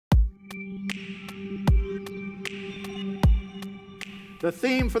The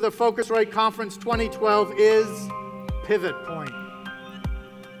theme for the PhoCusWright Conference 2012 is Pivot Point.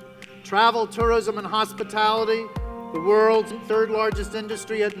 Travel, tourism, and hospitality, the world's third largest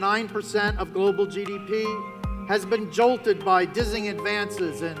industry at 9% of global GDP, has been jolted by dizzying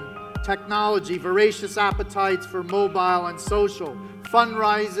advances in technology, voracious appetites for mobile and social,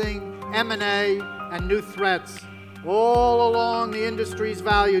 fundraising, M&A, and new threats. All along the industry's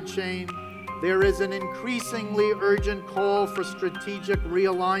value chain, there is an increasingly urgent call for strategic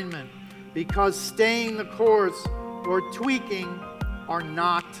realignment because staying the course or tweaking are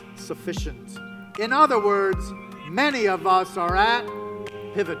not sufficient. In other words, many of us are at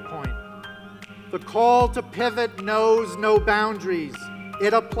pivot point. The call to pivot knows no boundaries.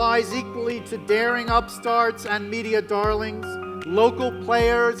 It applies equally to daring upstarts and media darlings, local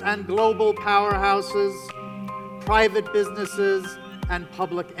players and global powerhouses, private businesses, and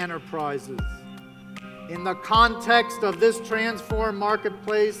public enterprises. In the context of this transformed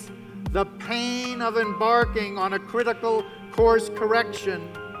marketplace, the pain of embarking on a critical course correction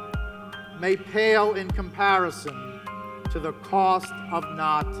may pale in comparison to the cost of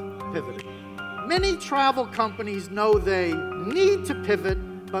not pivoting. Many travel companies know they need to pivot,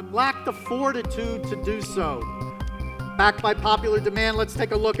 but lack the fortitude to do so. Backed by popular demand, let's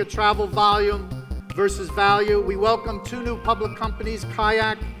take a look at travel volume versus value. We welcome two new public companies,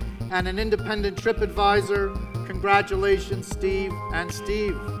 Kayak and an independent trip advisor. Congratulations, Steve and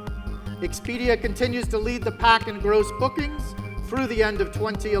Steve. Expedia continues to lead the pack in gross bookings through the end of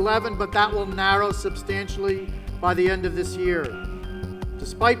 2011, but that will narrow substantially by the end of this year.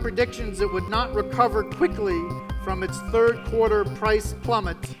 Despite predictions it would not recover quickly from its third quarter price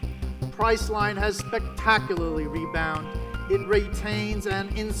plummet, Priceline has spectacularly rebounded. It retains an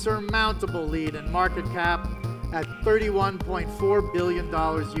insurmountable lead in market cap at $31.4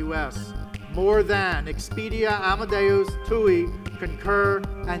 billion US, more than Expedia, Amadeus, TUI, Concur,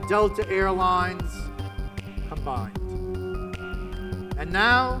 and Delta Airlines combined. And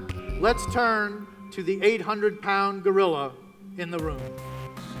now, let's turn to the 800-pound gorilla in the room.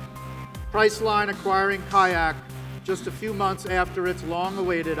 Priceline acquiring Kayak just a few months after its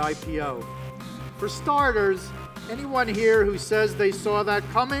long-awaited IPO. For starters, anyone here who says they saw that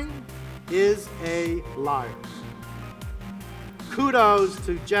coming is a liar. Kudos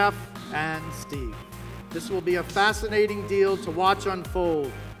to Jeff and Steve. This will be a fascinating deal to watch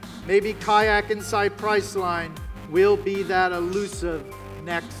unfold. Maybe Kayak inside Priceline will be that elusive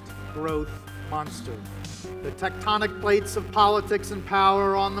next growth monster. The tectonic plates of politics and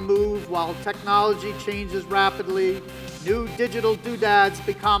power are on the move while technology changes rapidly. New digital doodads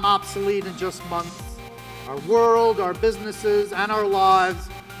become obsolete in just months. Our world, our businesses, and our lives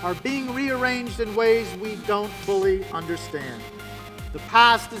are being rearranged in ways we don't fully understand. The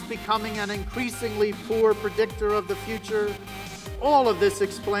past is becoming an increasingly poor predictor of the future. All of this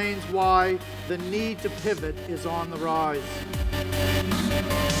explains why the need to pivot is on the rise.